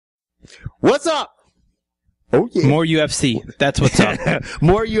What's up? Oh, yeah. More UFC. That's what's up.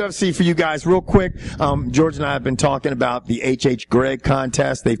 More UFC for you guys. Real quick, George and I have been talking about the H.H. Gregg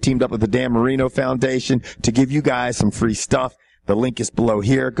contest. They've teamed up with the Dan Marino Foundation to give you guys some free stuff. The link is below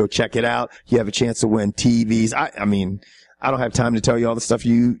here. Go check it out. You have a chance to win TVs. I mean, I don't have time to tell you all the stuff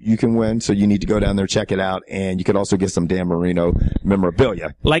you can win, so you need to go down there, check it out, and you could also get some Dan Marino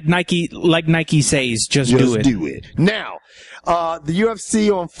memorabilia. Like Nike says, just do it. Now, the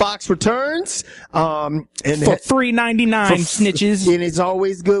UFC on Fox returns, and for $3.99, snitches. And it's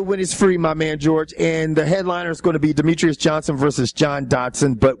always good when it's free, my man George. And the headliner is going to be Demetrious Johnson versus John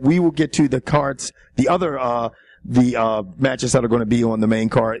Dodson, but we will get to the cards, the other matches that are going to be on the main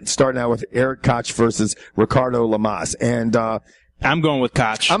card, starting out with Erik Koch versus Ricardo Lamas. And I'm going with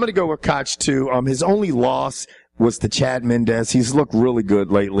Koch. I'm going to go with Koch too. His only loss was to Chad Mendes. He's looked really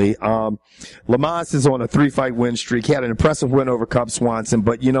good lately. Lamas is on a 3-fight win streak. He had an impressive win over Cub Swanson,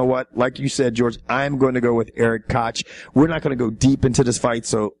 but you know what? Like you said, George, I'm going to go with Erik Koch. We're not going to go deep into this fight,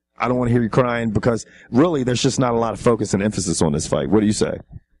 so I don't want to hear you crying, because really there's just not a lot of focus and emphasis on this fight. What do you say?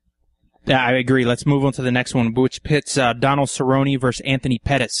 Yeah, I agree. Let's move on to the next one, which pits Donald Cerrone versus Anthony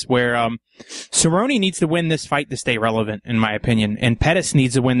Pettis, where Cerrone needs to win this fight to stay relevant, in my opinion, and Pettis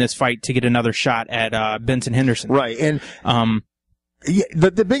needs to win this fight to get another shot at Benson Henderson. Right, and yeah,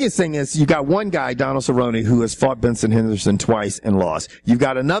 the biggest thing is you got one guy, Donald Cerrone, who has fought Benson Henderson twice and lost. You've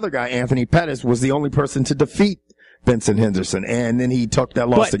got another guy, Anthony Pettis, was the only person to defeat Benson Henderson, and then he took that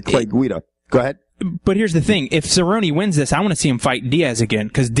loss to Clay Guida. Go ahead. But here's the thing. If Cerrone wins this, I want to see him fight Diaz again,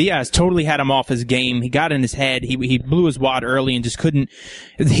 because Diaz totally had him off his game. He got in his head. He blew his wad early and just couldn't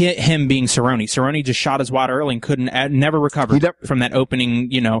hit him being Cerrone. Cerrone just shot his wad early and never recovered from that opening,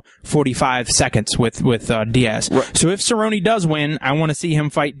 45 seconds with Diaz. Right. So if Cerrone does win, I want to see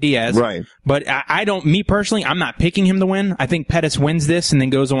him fight Diaz. Right. But me personally, I'm not picking him to win. I think Pettis wins this and then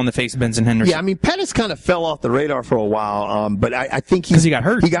goes on to face Benson Henderson. Yeah, I mean, Pettis kind of fell off the radar for a while, but I think because he got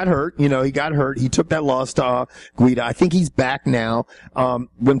hurt. He got hurt. He got hurt. He took that loss to Guida. I think he's back now.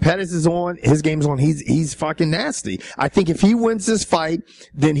 When Pettis is on, his game's on, he's fucking nasty. I think if he wins this fight,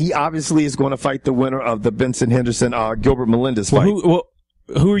 then he obviously is going to fight the winner of the Benson Henderson Gilbert Melendez fight. Who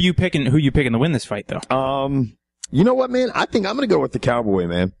are you picking? Who are you picking to win this fight, though? You know what, man? I think I'm going to go with the Cowboy,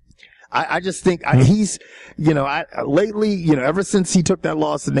 man. I just think he's, lately, ever since he took that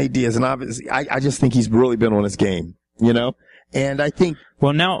loss to Nate Diaz, and obviously, I just think he's really been on his game, And I think.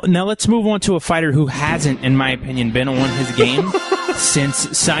 Well, now let's move on to a fighter who hasn't, in my opinion, been on his game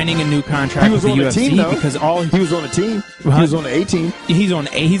since signing a new contract with the UFC. Team, though. Because he was on a team. He was on the A team. He's on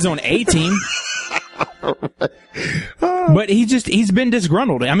A team. But he's been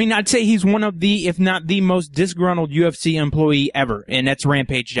disgruntled. I mean, I'd say he's one of the, if not the most disgruntled UFC employee ever, and that's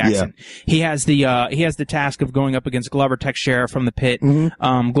Rampage Jackson. Yeah. He has the task of going up against Glover Teixeira from the pit.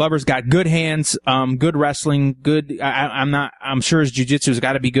 Mm-hmm. Glover's got good hands, good wrestling, good. I'm sure his jiu-jitsu's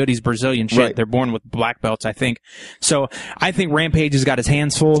got to be good. He's Brazilian shit. Right. They're born with black belts, I think. So I think Rampage has got his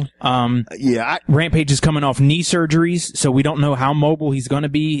hands full. Rampage is coming off knee surgeries, so we don't know how mobile he's going to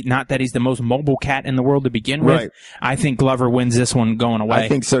be. Not that he's the most mobile cat in the world to begin with. Right. I think Glover wins this one going away. I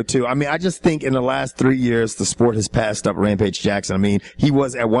think so too. I mean, I just think in the last 3 years, the sport has passed up Rampage Jackson. I mean, he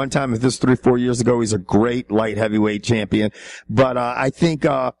was at one time, if this 3-4 years ago, he's a great light heavyweight champion. But, I think,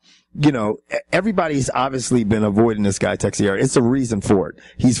 everybody's obviously been avoiding this guy, Teixeira. It's a reason for it.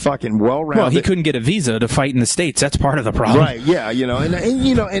 He's fucking well-rounded. Well, he couldn't get a visa to fight in the States. That's part of the problem. Right, yeah,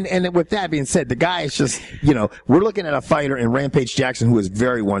 and with that being said, the guy is just, we're looking at a fighter in Rampage Jackson who is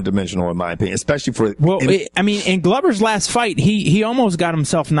very one-dimensional in my opinion, especially for... Well, in Glover's last fight, he almost got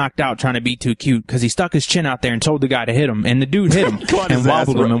himself knocked out trying to be too cute because he stuck his chin out there and told the guy to hit him, and the dude hit him and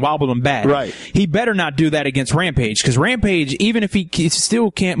wobbled him bad. Right. He better not do that against Rampage, because Rampage, even if he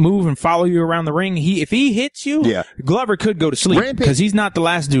still can't move and follow you around the ring, if he hits you, Glover could go to sleep, because he's not the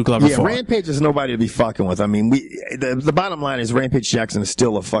last dude Glover fought. Rampage is nobody to be fucking with. I mean, the bottom line is Rampage Jackson is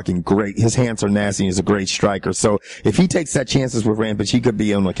still a fucking great, his hands are nasty, he's a great striker. So if he takes that chances with Rampage, he could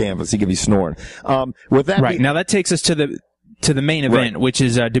be on the canvas, he could be snoring. With that, right. Now that takes us to the main event, which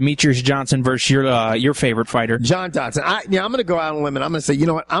is Demetrious Johnson versus your favorite fighter, John Dodson. I'm going to go out on a limb and I'm going to say, you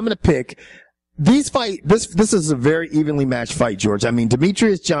know what, I'm going to pick this is a very evenly matched fight, George. I mean,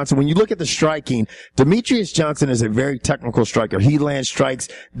 Demetrious Johnson, when you look at the striking, Demetrious Johnson is a very technical striker. He lands strikes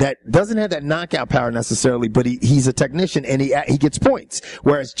that doesn't have that knockout power necessarily, but he's a technician and he gets points.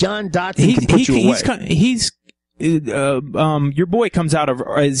 Whereas John Dodson can put you away. Your boy comes out of,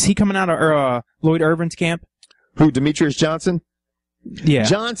 is he coming out of Lloyd Irvin's camp? Who, Demetrious Johnson? Yeah.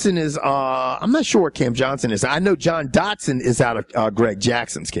 Johnson is, I'm not sure what camp Johnson is. I know John Dodson is out of Greg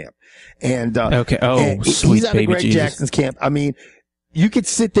Jackson's camp. And okay. and sweet he's out of baby Greg Jesus. Jackson's camp. I mean, you could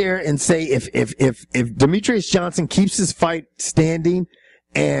sit there and say if Demetrious Johnson keeps his fight standing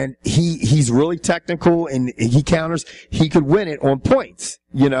and he's really technical and he counters, he could win it on points,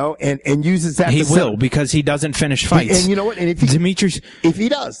 you know, and uses that. He will, because he doesn't finish fights. And you know what? And if he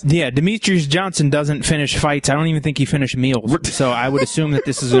does. Yeah, Demetrious Johnson doesn't finish fights. I don't even think he finished meals. So I would assume that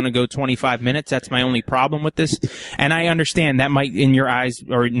this is going to go 25 minutes. That's my only problem with this. And I understand that might, in your eyes,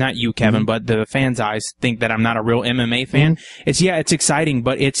 or not you, Kevin, but the fans' eyes, think that I'm not a real MMA fan. It's exciting,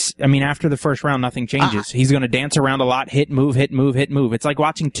 but after the first round, nothing changes. He's going to dance around a lot, hit, move, hit, move, hit, move. It's like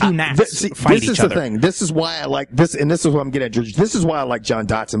watching two gnats fight each other. This is the thing. This is why I like this, and this is what I'm getting at, George. This is why I like John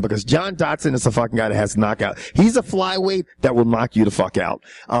Dodson, because John Dodson is a fucking guy that has knockout. He's a flyweight that will knock you the fuck out.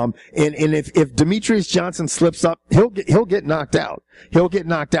 And if Demetrious Johnson slips up, he'll get knocked out. He'll get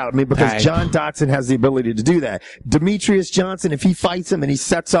knocked out. I mean, because John Dodson has the ability to do that. Demetrious Johnson, if he fights him and he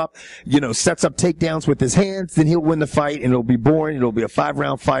sets up takedowns with his hands, then he'll win the fight, and it'll be boring. It'll be a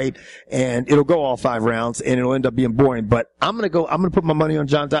 5-round fight, and it'll go all 5 rounds, and it'll end up being boring. But I'm gonna put my money on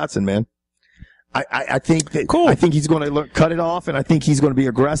John Dodson, man. I think that, I think he's going to cut it off, and I think he's going to be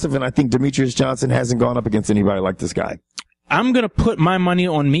aggressive, and I think Demetrious Johnson hasn't gone up against anybody like this guy. I'm going to put my money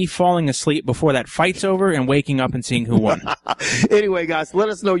on me falling asleep before that fight's over and waking up and seeing who won. Anyway, guys, let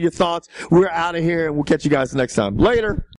us know your thoughts. We're out of here, and we'll catch you guys next time. Later.